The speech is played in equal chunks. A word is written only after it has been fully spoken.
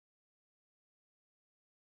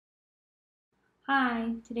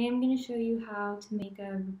Hi, today I'm going to show you how to make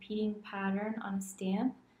a repeating pattern on a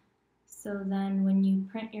stamp. So then when you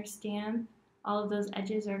print your stamp, all of those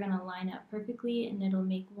edges are going to line up perfectly and it'll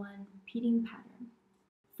make one repeating pattern.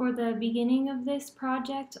 For the beginning of this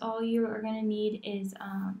project, all you are going to need is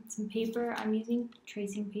some paper. I'm using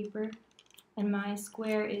tracing paper and my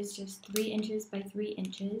square is just 3 inches by 3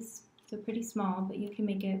 inches. So pretty small, but you can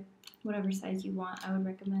make it whatever size you want. I would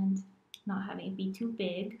recommend not having it be too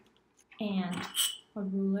big. And a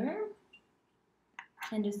ruler,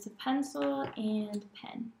 and just a pencil and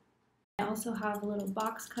pen. I also have a little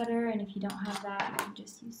box cutter, and if you don't have that, you can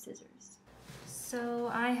just use scissors.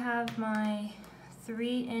 So I have my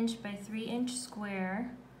 3-inch by 3-inch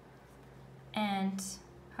square, and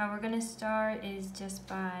how we're going to start is just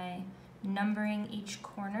by numbering each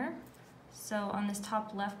corner. So on this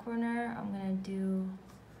top left corner, I'm going to do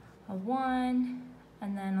a 1,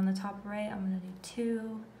 and then on the top right, I'm going to do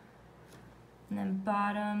 2, and then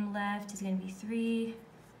bottom left is going to be 3,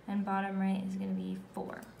 and bottom right is going to be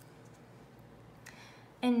 4.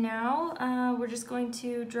 And now we're just going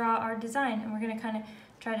to draw our design, and we're going to kind of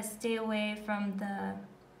try to stay away from the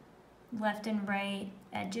left and right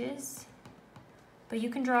edges. But you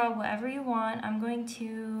can draw whatever you want. I'm going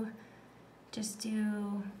to just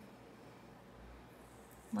do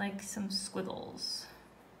like some squiggles.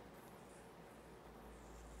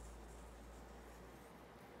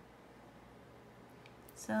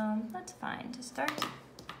 So that's fine to start.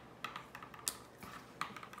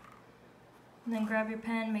 And then grab your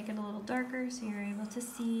pen, make it a little darker so you're able to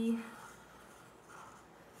see.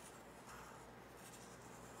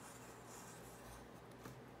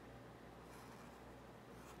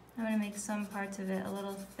 I'm going to make some parts of it a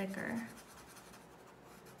little thicker.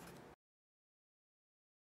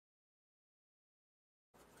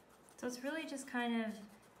 So it's really just kind of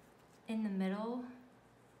in the middle.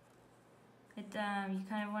 You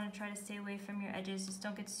kind of want to try to stay away from your edges. Just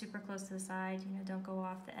don't get super close to the side, don't go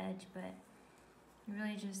off the edge, but you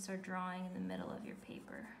really just are drawing in the middle of your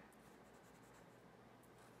paper.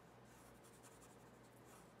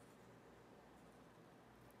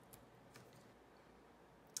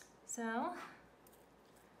 So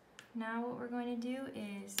now what we're going to do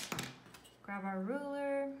is grab our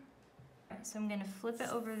ruler. So I'm going to flip it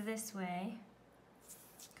over this way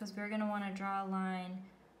because we're going to want to draw a line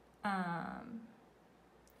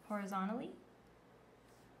horizontally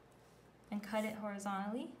and cut it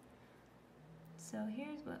horizontally. So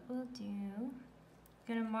here's what we'll do. I'm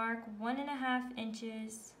going to mark 1.5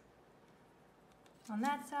 inches on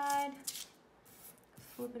that side,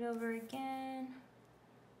 flip it over again,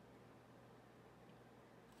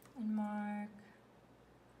 and mark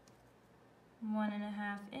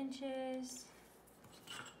 1.5 inches.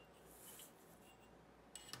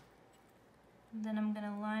 And then I'm going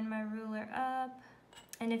to line my ruler up.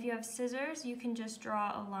 And if you have scissors, you can just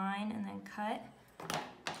draw a line and then cut.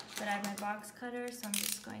 But I have my box cutter, so I'm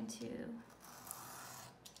just going to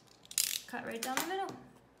cut right down the middle.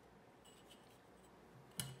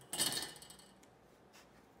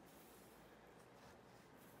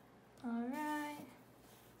 All right.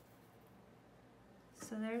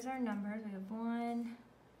 So there's our numbers. We have 1,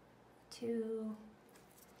 2,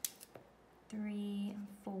 3, and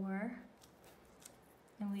 4.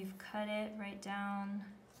 And we've cut it right down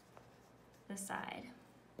the side.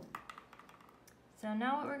 So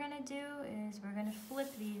now what we're going to do is we're going to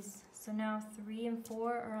flip these. So now 3 and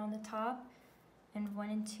 4 are on the top and 1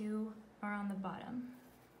 and 2 are on the bottom.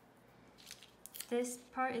 This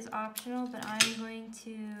part is optional, but I'm going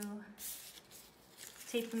to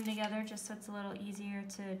tape them together just so it's a little easier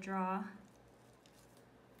to draw.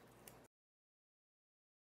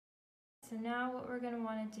 So now what we're going to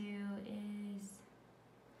want to do is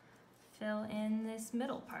fill in this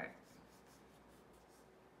middle part.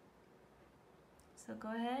 So go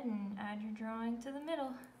ahead and add your drawing to the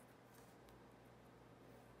middle.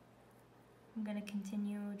 I'm going to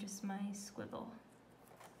continue just my squiggle.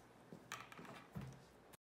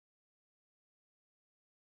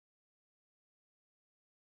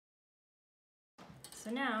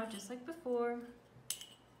 So now, just like before,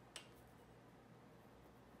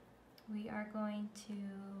 we are going to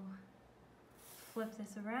flip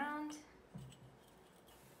this around.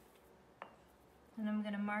 And I'm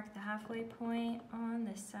going to mark the halfway point on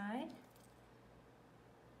this side.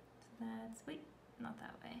 So that's, wait, not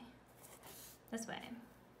that way. This way.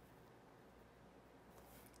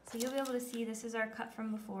 So you'll be able to see this is our cut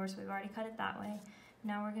from before, so we've already cut it that way.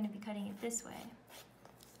 Now we're going to be cutting it this way.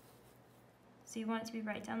 So you want it to be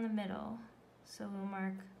right down the middle. So we'll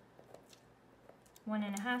mark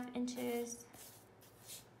 1.5 inches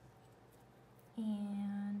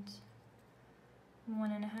and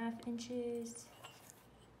inches.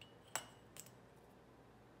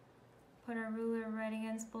 Put our ruler right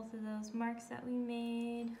against both of those marks that we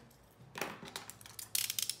made.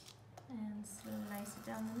 And slice it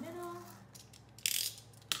down the middle.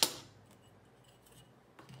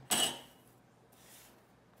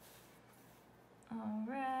 All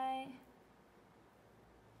right.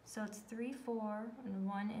 So it's 3, 4, and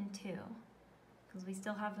 1 and 2, because we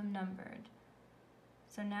still have them numbered.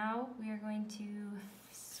 So now we are going to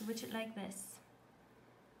switch it like this.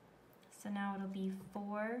 So now it'll be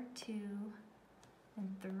 4, 2,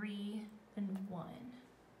 and 3, and 1.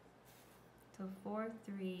 So 4,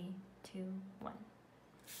 3, 2, 1.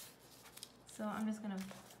 So I'm just gonna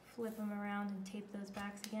flip them around and tape those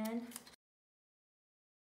backs again.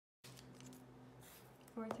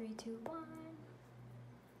 4, 3, 2, 1.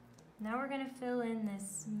 Now we're gonna fill in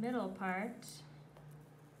this middle part.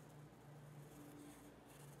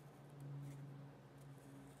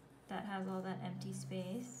 That has all that empty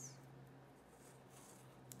space.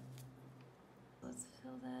 Let's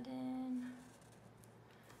fill that in.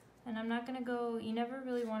 And I'm not gonna go, you never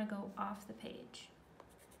really wanna go off the page.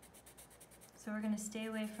 So we're gonna stay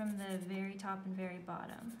away from the very top and very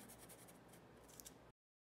bottom.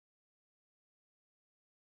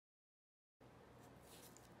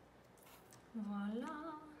 Voila.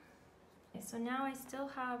 Okay, so now I still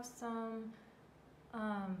have some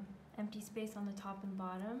empty space on the top and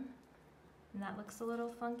bottom, and that looks a little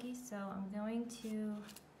funky, so I'm going to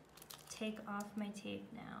take off my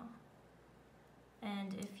tape now.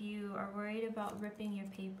 And if you are worried about ripping your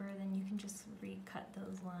paper, then you can just recut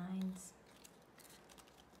those lines.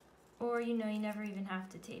 Or you never even have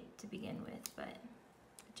to tape to begin with, but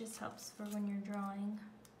it just helps for when you're drawing.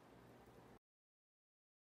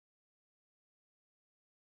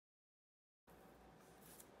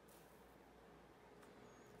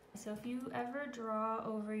 So if you ever draw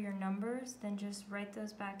over your numbers, then just write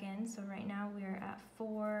those back in. So right now we are at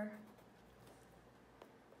 4,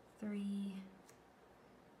 3,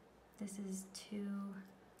 this is 2,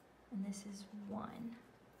 and this is 1.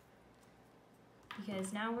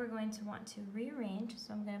 Because now we're going to want to rearrange,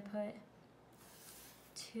 so I'm going to put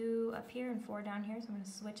 2 up here and 4 down here, so I'm going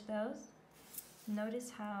to switch those.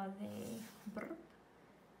 Notice how they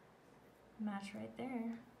match right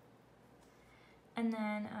there. And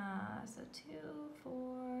then, so 2,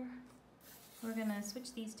 4, we're gonna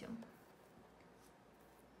switch these two.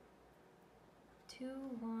 2,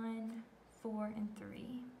 1, 4, and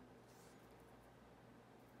 3.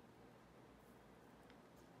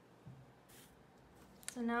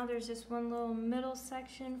 So now there's just one little middle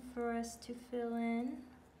section for us to fill in.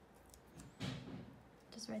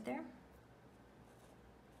 Just right there.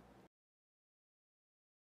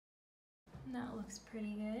 And that looks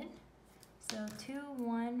pretty good. So 2,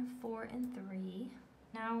 1, 4, and 3.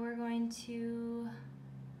 Now we're going to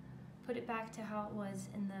put it back to how it was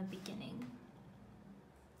in the beginning.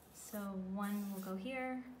 So 1 will go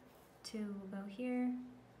here, 2 will go here,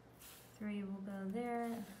 3 will go there,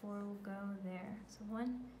 and 4 will go there. So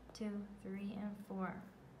 1, 2, 3, and 4.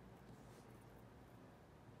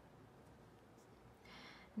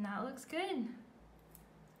 And that looks good.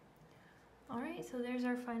 Alright, so there's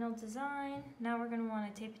our final design. Now we're going to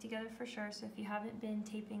want to tape it together for sure, so if you haven't been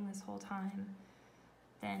taping this whole time,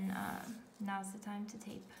 then now's the time to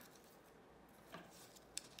tape.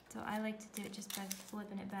 So I like to do it just by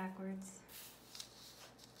flipping it backwards.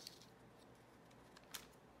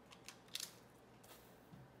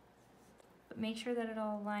 But make sure that it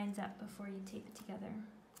all lines up before you tape it together.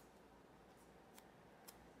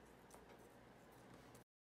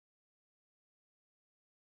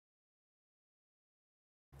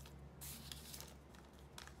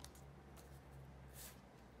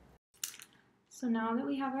 So now that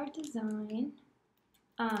we have our design,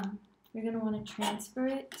 we're going to want to transfer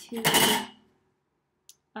it to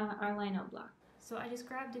our lino block. So I just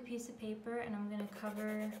grabbed a piece of paper and I'm going to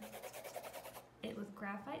cover it with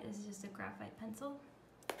graphite. This is just a graphite pencil.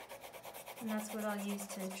 And that's what I'll use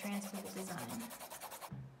to transfer the design.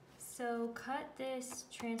 So cut this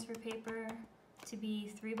transfer paper to be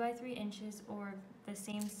 3 by 3 inches or the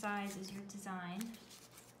same size as your design,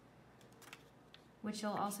 which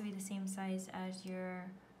will also be the same size as your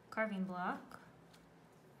carving block.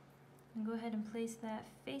 And go ahead and place that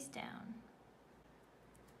face down.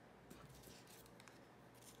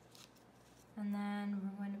 And then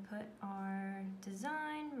we're going to put our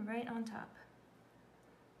design right on top.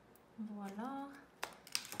 Voila.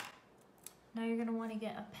 Now you're going to want to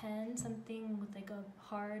get a pen, something with like a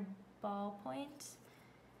hard ball point,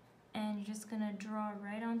 and you're just going to draw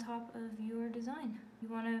right on top of your design. You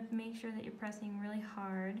want to make sure that you're pressing really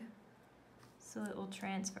hard so it will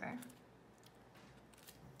transfer.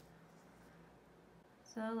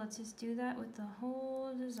 So let's just do that with the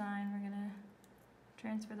whole design. We're gonna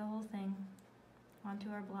transfer the whole thing onto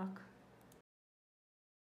our block.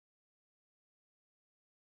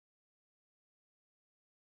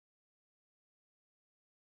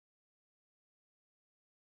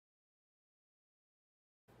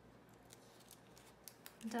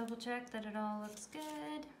 Double check that it all looks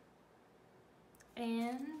good,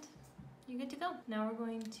 and you're good to go. Now we're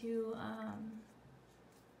going to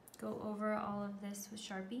go over all of this with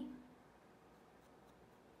Sharpie.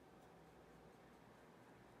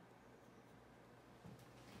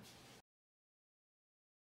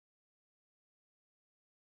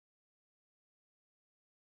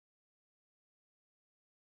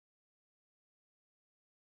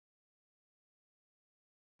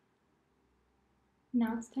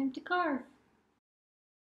 Now it's time to carve.